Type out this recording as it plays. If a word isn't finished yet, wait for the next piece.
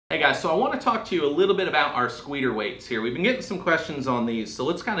Hey guys, so I want to talk to you a little bit about our Squeeder weights here. We've been getting some questions on these, so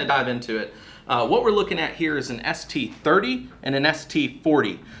let's kind of dive into it. What we're looking at here is an ST30 and an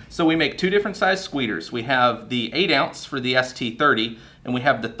ST40. So we make two different size Squeeders. We have the 8 ounce for the ST30 and we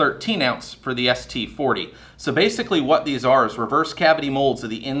have the 13 ounce for the ST40. So basically what these are is reverse cavity molds of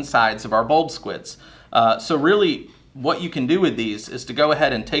the insides of our bulb squids. So really what you can do with these is to go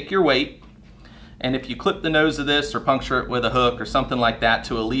ahead and take your weight, and if you clip the nose of this or puncture it with a hook or something like that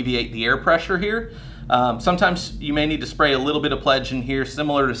to alleviate the air pressure here, sometimes you may need to spray a little bit of pledge in here,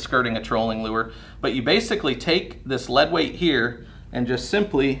 similar to skirting a trolling lure. But you basically take this lead weight here and just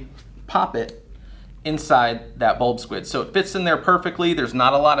simply pop it inside that bulb squid. So it fits in there perfectly. There's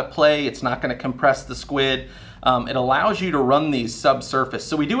not a lot of play. It's not going to compress the squid. It allows you to run these subsurface.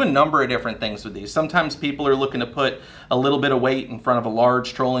 So we do a number of different things with these. Sometimes people are looking to put a little bit of weight in front of a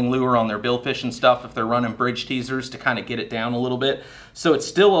large trolling lure on their billfish and stuff if they're running bridge teasers to kind of get it down a little bit. So it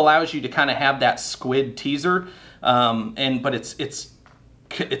still allows you to kind of have that squid teaser, but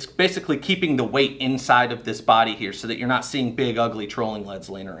it's basically keeping the weight inside of this body here so that you're not seeing big ugly trolling leads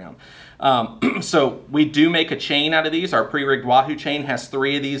laying around. So we do make a chain out of these. Our pre-rigged Wahoo chain has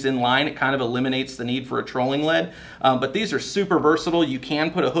 3 of these in line. It kind of eliminates the need for a trolling lead, but these are super versatile. You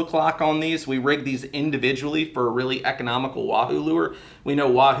can put a hook lock on these. We rig these individually for a really economical Wahoo lure. We know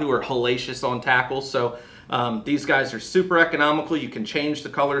Wahoo are hellacious on tackle, so these guys are super economical. You can change the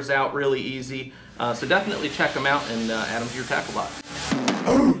colors out really easy. So definitely check them out and add them to your tackle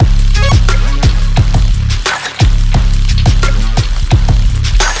box.